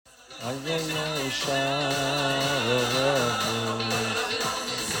Again,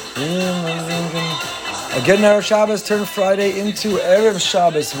 Erev Shabbos turned Friday into Erev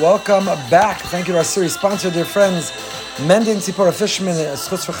Shabbos. Welcome back. Thank you to our series sponsor, dear friends, Mending Tzipora Fishman,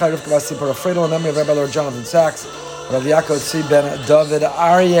 Schutz for Chayruv Kavas Tzipora Fredo, in memory of Rabbi Lord Jonathan Sachs, Rabbi Yaakov Tzvi Ben David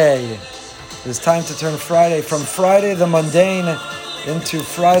Aryeh. It is time to turn Friday from Friday the mundane into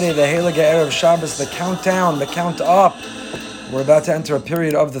Friday the Heilige Erev Shabbos, the countdown, the count up. We're about to enter a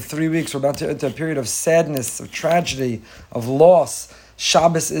period of the 3 weeks. We're about to enter a period of sadness, of tragedy, of loss.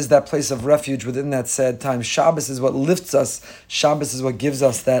 Shabbos is that place of refuge within that sad time. Shabbos is what lifts us. Shabbos is what gives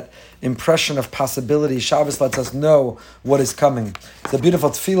us that impression of possibility. Shabbos lets us know what is coming. It's a beautiful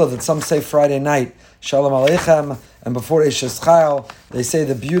tefillah that some say Friday night. Shalom Aleichem. And before Eshes Chayil, they say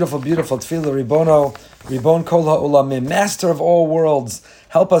the beautiful, beautiful tefillah, Ribono, Ribon Kol HaOlamim, Master of all worlds.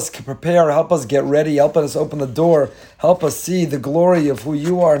 Help us prepare, help us get ready, help us open the door, help us see the glory of who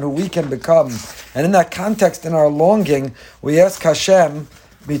you are and who we can become. And in that context, in our longing, we ask Hashem,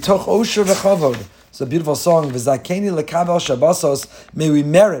 Mitoch Osher V'Chavod. It's a beautiful song, V'Zakeni Lekabel Shabbosos, may we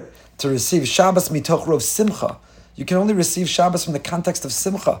merit to receive Shabbos Mitoch Rov Simcha. You can only receive Shabbos from the context of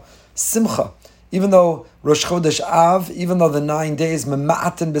Simcha. Simcha. Even though Rosh Chodesh Av, even though the 9 days,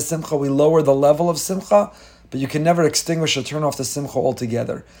 Mema'atin B'Simcha, we lower the level of Simcha, but you can never extinguish or turn off the Simcha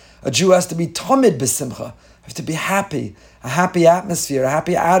altogether. A Jew has to be Tamid B'Simcha, has to be happy, a happy atmosphere, a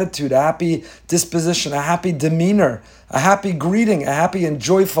happy attitude, a happy disposition, a happy demeanor, a happy greeting, a happy and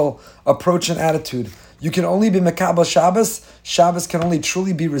joyful approach and attitude. You can only be Mekabel Shabbos. Shabbos can only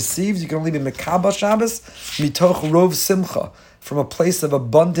truly be received. You can only be Mekabel Shabbos, Mitoch Rov Simcha, from a place of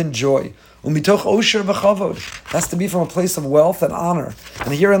abundant joy. Umitoch Osher V'Chavod. It has to be from a place of wealth and honor.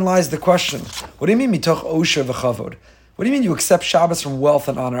 And herein lies the question. What do you mean Mitoch Osher V'Chavod? What do you mean you accept Shabbos from wealth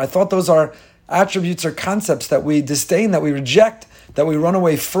and honor? I thought those are attributes or concepts that we disdain, that we reject, that we run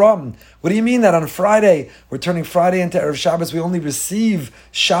away from. What do you mean that on Friday, we're turning Friday into Erev Shabbos, we only receive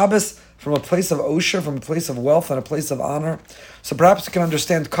Shabbos from a place of osher, from a place of wealth and a place of honor? So perhaps you can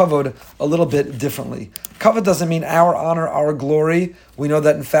understand kavod a little bit differently. Kavod doesn't mean our honor, our glory. We know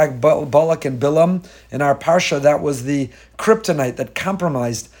that in fact Balak and Bilam, in our parsha, that was the kryptonite that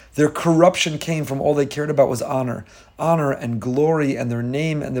compromised. Their corruption came from all they cared about was honor. Honor and glory and their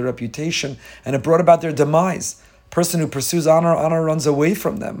name and their reputation, and it brought about their demise. Person who pursues honor, honor runs away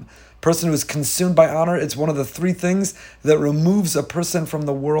from them. Person who is consumed by honor, it's one of the three things that removes a person from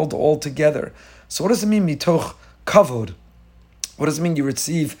the world altogether. So what does it mean, mitoch kavod? What does it mean you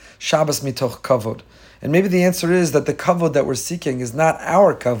receive Shabbos mitoch kavod? And maybe the answer is that the kavod that we're seeking is not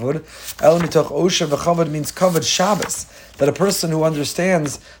our kavod. El mitoch osher v'chavod means kavod Shabbos. That a person who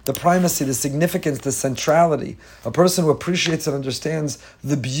understands the primacy, the significance, the centrality, a person who appreciates and understands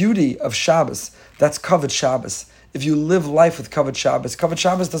the beauty of Shabbos, that's kavod Shabbos. If you live life with Kavod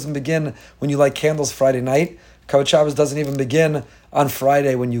Shabbos doesn't begin when you light candles Friday night. Kavod Shabbos doesn't even begin on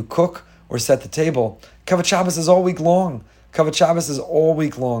Friday when you cook or set the table. Kavod Shabbos is all week long. Kavod Shabbos is all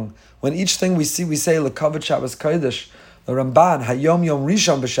week long. When each thing we see, we say, L'Kavod Shabbos Kodesh, the Ramban, Hayom Yom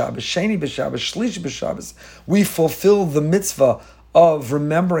Rishon B'Shabbos, Sheni B'Shabbos, Shlishi B'Shabbos. We fulfill the mitzvah of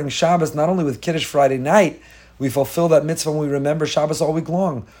remembering Shabbos not only with Kiddush Friday night, we fulfill that mitzvah when we remember Shabbos all week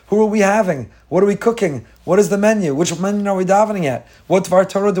long. Who are we having? What are we cooking? What is the menu? Which menu are we davening at? What Dvar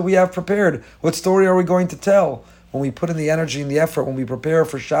Torah do we have prepared? What story are we going to tell? When we put in the energy and the effort, when we prepare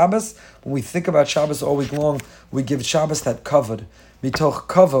for Shabbos, when we think about Shabbos all week long, we give Shabbos that kavod. Mitoch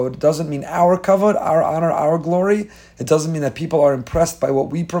kavod doesn't mean our kavod, our honor, our glory. It doesn't mean that people are impressed by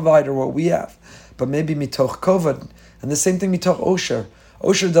what we provide or what we have. But maybe mitoch kavod. And the same thing mitoch osher.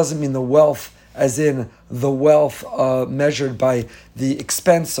 Osher doesn't mean the wealth, as in the wealth measured by the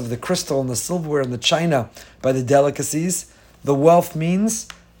expense of the crystal and the silverware and the china, by the delicacies. The wealth means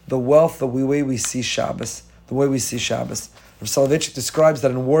the wealth, the way we see Shabbos, the way we see Shabbos. Rav Soloveitchik describes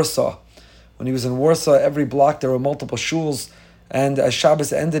that in Warsaw, when he was in Warsaw, every block there were multiple shuls, and as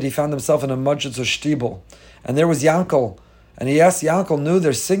Shabbos ended, he found himself in a majlis or shtibel. And there was Yankel, and he asked Yankel,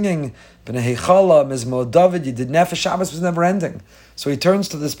 they're singing, B'nei Heichala, Mizmor David, you did nefesh, Shabbos was never ending. So he turns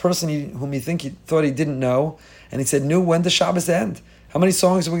to this person whom he thought he didn't know, and he said, when does Shabbos end? How many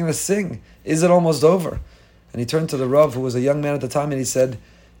songs are we going to sing? Is it almost over? And he turned to the Rav, who was a young man at the time, and he said,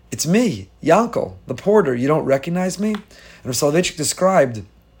 it's me, Yankel, the porter. You don't recognize me? And Rav Soloveitchik described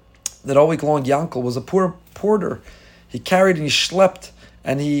that all week long Yankel was a poor porter. He carried and he schlepped,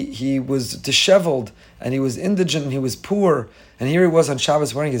 and he was disheveled, and he was indigent, and he was poor. And here he was on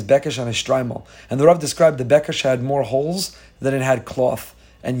Shabbos wearing his bekesh and his shtreimel. And the Rav described the bekesh had more holes than it had cloth.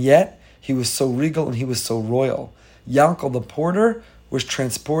 And yet, he was so regal and he was so royal. Yankel the porter was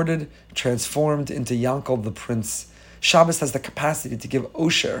transformed into Yankel the prince. Shabbos has the capacity to give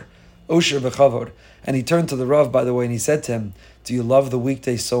osher, Osher v'chavod. And he turned to the Rav, by the way, and he said to him, do you love the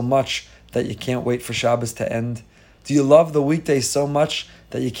weekday so much that you can't wait for Shabbos to end? Do you love the weekday so much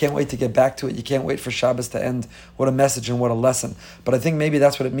that you can't wait to get back to it? You can't wait for Shabbos to end? What a message and what a lesson. But I think maybe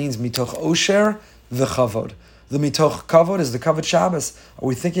that's what it means, mitoch osher v'chavod. The mitoch kavod is the kavod Shabbos. Are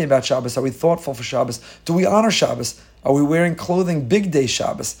we thinking about Shabbos? Are we thoughtful for Shabbos? Do we honor Shabbos? Are we wearing clothing big day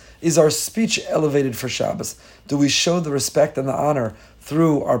Shabbos? Is our speech elevated for Shabbos? Do we show the respect and the honor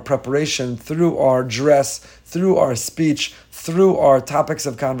through our preparation, through our dress, through our speech, through our topics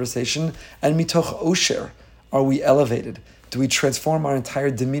of conversation? And mitoch osher, are we elevated? Do we transform our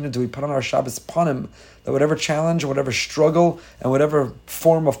entire demeanor? Do we put on our Shabbos panim, that whatever challenge, whatever struggle, and whatever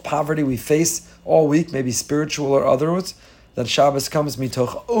form of poverty we face all week, maybe spiritual or otherwise, that Shabbos comes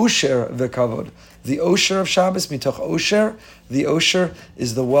mitoch osher v'kavod. The osher of Shabbos, mitoch osher, the osher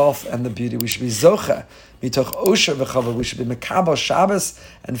is the wealth and the beauty. We should be zocha, mitoch osher v'kavod. We should be mekabel Shabbos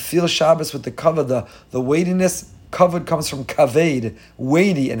and feel Shabbos with the kavod, the weightiness. Kavod comes from kaved,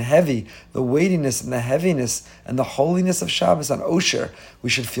 weighty and heavy. The weightiness and the heaviness and the holiness of Shabbos on Osher. We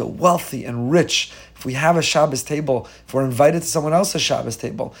should feel wealthy and rich. If we have a Shabbos table, if we're invited to someone else's Shabbos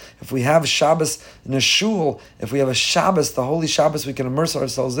table, if we have Shabbos in a shul, if we have a Shabbos, the holy Shabbos we can immerse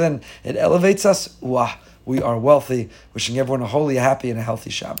ourselves in, it elevates us. Wah, we are wealthy. Wishing everyone a holy, happy, and a healthy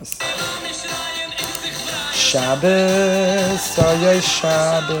Shabbos. Shabbos,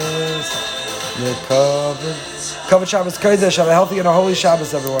 Shabbos, Kavod Shabbos Kodesh. Have a healthy and a holy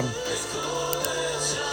Shabbos, everyone.